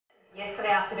yesterday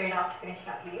afternoon after finishing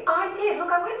up here? I did.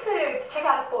 Look, I went to check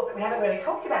out a sport that we haven't really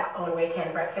talked about on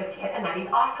Weekend Breakfast yet, and that is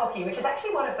ice hockey, which is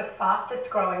actually one of the fastest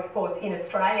growing sports in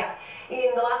Australia.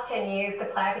 In the last 10 years, the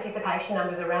player participation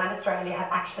numbers around Australia have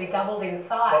actually doubled in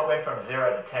size. What went from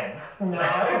 0 to 10? No, it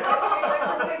went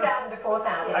from 2,000 to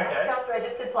 4,000. Okay. That's just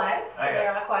registered players, so Okay.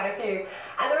 there are quite a few.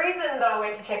 And the reason that I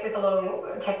went to check this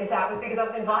out was because I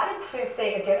was invited to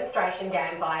see a demonstration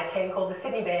game by a team called the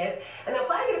Sydney Bears, and they're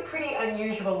playing at a pretty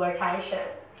unusual location.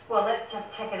 Well, let's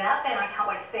just check it out then. I can't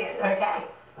wait to see it. Okay.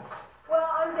 Well,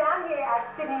 I'm down here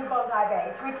at Sydney's Bondi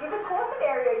Beach, which is of course an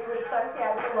area you would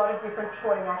associate with a lot of different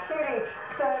sporting activity.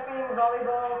 Surfing,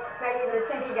 volleyball, maybe even a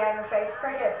cheeky game of beach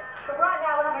cricket. But right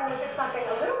now we're having a look at something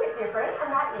a little bit different,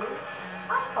 and that is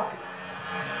ice hockey.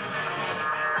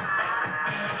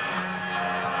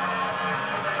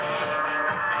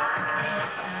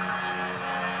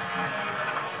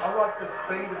 I like the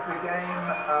speed of the game,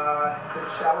 the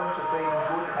challenge of being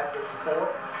good at the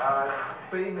sport.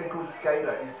 Being a good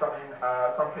skater is something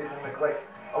some people neglect.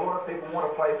 A lot of people want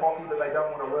to play hockey, but they don't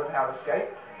want to learn how to skate.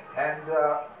 And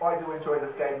I do enjoy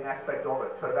the skating aspect of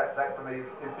it, so that for me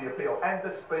is the appeal. And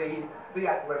the speed, the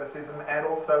athleticism, and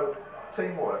also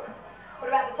teamwork. What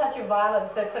about the touch of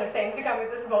violence that sort of seems to come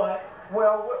with the sport?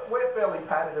 Well, we're fairly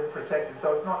padded and protected,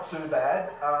 so it's not too bad.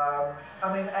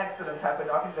 I mean, accidents happen.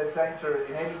 I think there's danger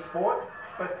in any sport,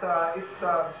 but I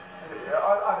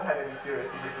haven't had any serious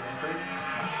significant injuries.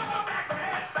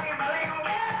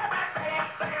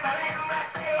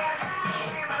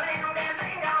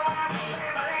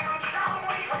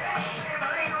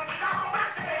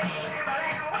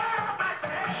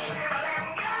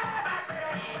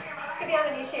 For the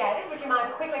uninitiated, would you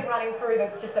mind quickly running through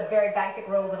just the very basic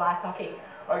rules of ice hockey?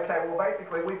 Okay, well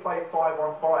basically we play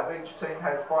 5-on-5. Each team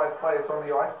has 5 players on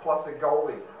the ice plus a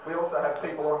goalie. We also have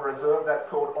people on reserve, that's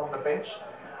called on the bench.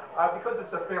 Because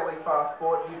it's a fairly fast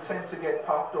sport, you tend to get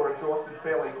puffed or exhausted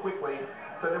fairly quickly,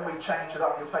 so then we change it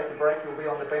up. You'll take a break, you'll be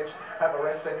on the bench, have a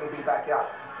rest, then you'll be back out.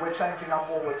 We're changing up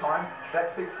all the time.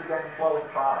 That keeps the game flowing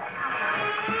fast.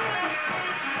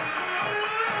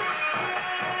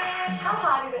 How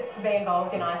hard is it to be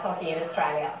involved in ice hockey in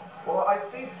Australia? Well, I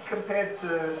think compared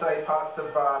to, say, parts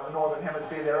of the Northern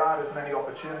Hemisphere, there aren't as many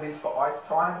opportunities for ice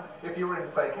time. If you were in,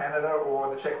 say, Canada or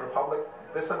the Czech Republic,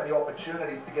 there's so many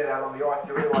opportunities to get out on the ice,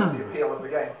 you realise the appeal of the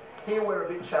game. Here we're a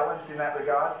bit challenged in that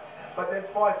regard, but there's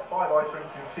five ice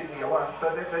rinks in Sydney alone,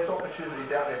 so there's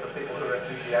opportunities out there for people who are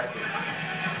enthusiastic.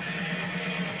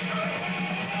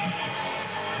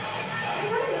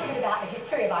 About the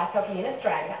history of ice hockey in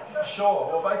Australia. Sure.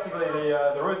 Well, basically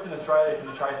the roots in Australia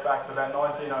can be traced back to about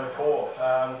 1904.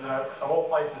 You know, of all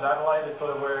places, Adelaide is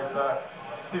sort of where a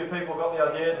few people got the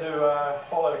idea to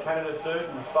follow Canada's suit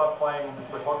and start playing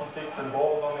with hockey sticks and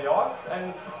balls on the ice,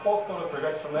 and the sport sort of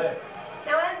progressed from there.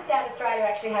 Now, I understand Australia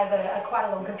actually has quite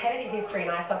a long competitive history in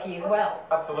ice hockey as well.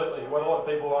 Absolutely. What a lot of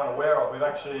people aren't aware of, we've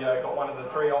actually got one of the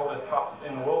 3 oldest cups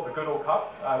in the world, the Goodall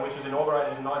Cup, which was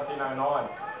inaugurated in 1909.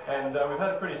 And we've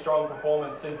had a pretty strong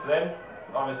performance since then,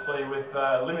 obviously with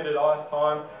limited ice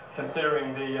time,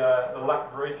 considering the lack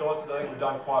of resources. I think we've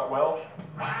done quite well.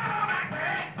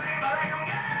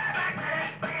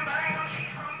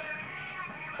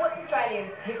 What's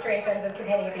Australia's history in terms of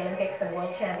competing at the Olympics and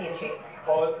World Championships?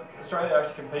 Well, Australia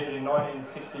actually competed in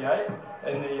 1968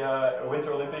 in the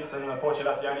Winter Olympics, and unfortunately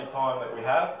that's the only time that we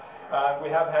have. We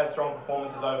have had strong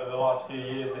performances over the last few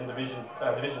years in Division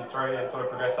 3 and sort of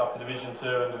progressed up to Division 2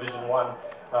 and Division 1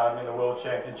 in the World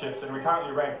Championships, and we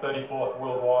currently rank 34th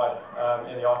worldwide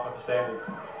in the ice hockey standings.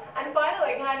 And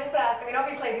finally, can I just ask, I mean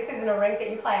obviously this isn't a rink that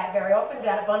you play at very often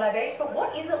down at Bondi Beach, but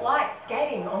what is it like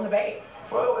skating on the beach?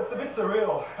 Well, it's a bit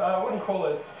surreal. I wouldn't call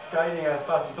it skating as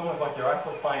such, it's almost like you're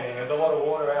aquaplaning. There's a lot of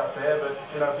water out there, but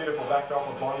you know, beautiful backdrop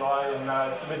of Bondi, and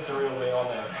it's a bit surreal being on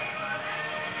there.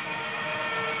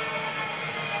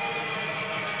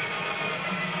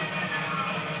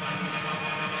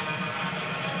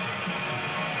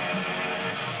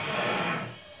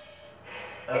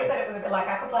 They said it was a bit like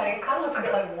aquaplaning. It kind of looked a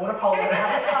bit like water polo. It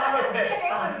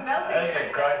was melting. That's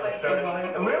a great story.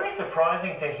 Really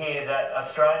surprising to hear that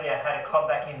Australia had a club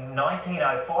back in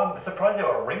 1904. I'm surprised there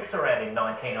were rinks around in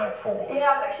 1904.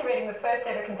 Yeah, I was actually reading the first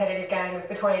ever competitive game was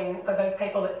between those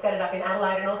people that set it up in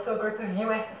Adelaide and also a group of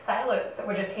US sailors that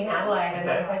were just in Adelaide, and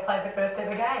they played the first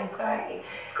ever game. So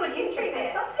good history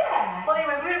there. Stuff, yeah. Well,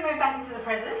 anyway, we're going to move back into the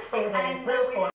present. Indeed. And Real sport.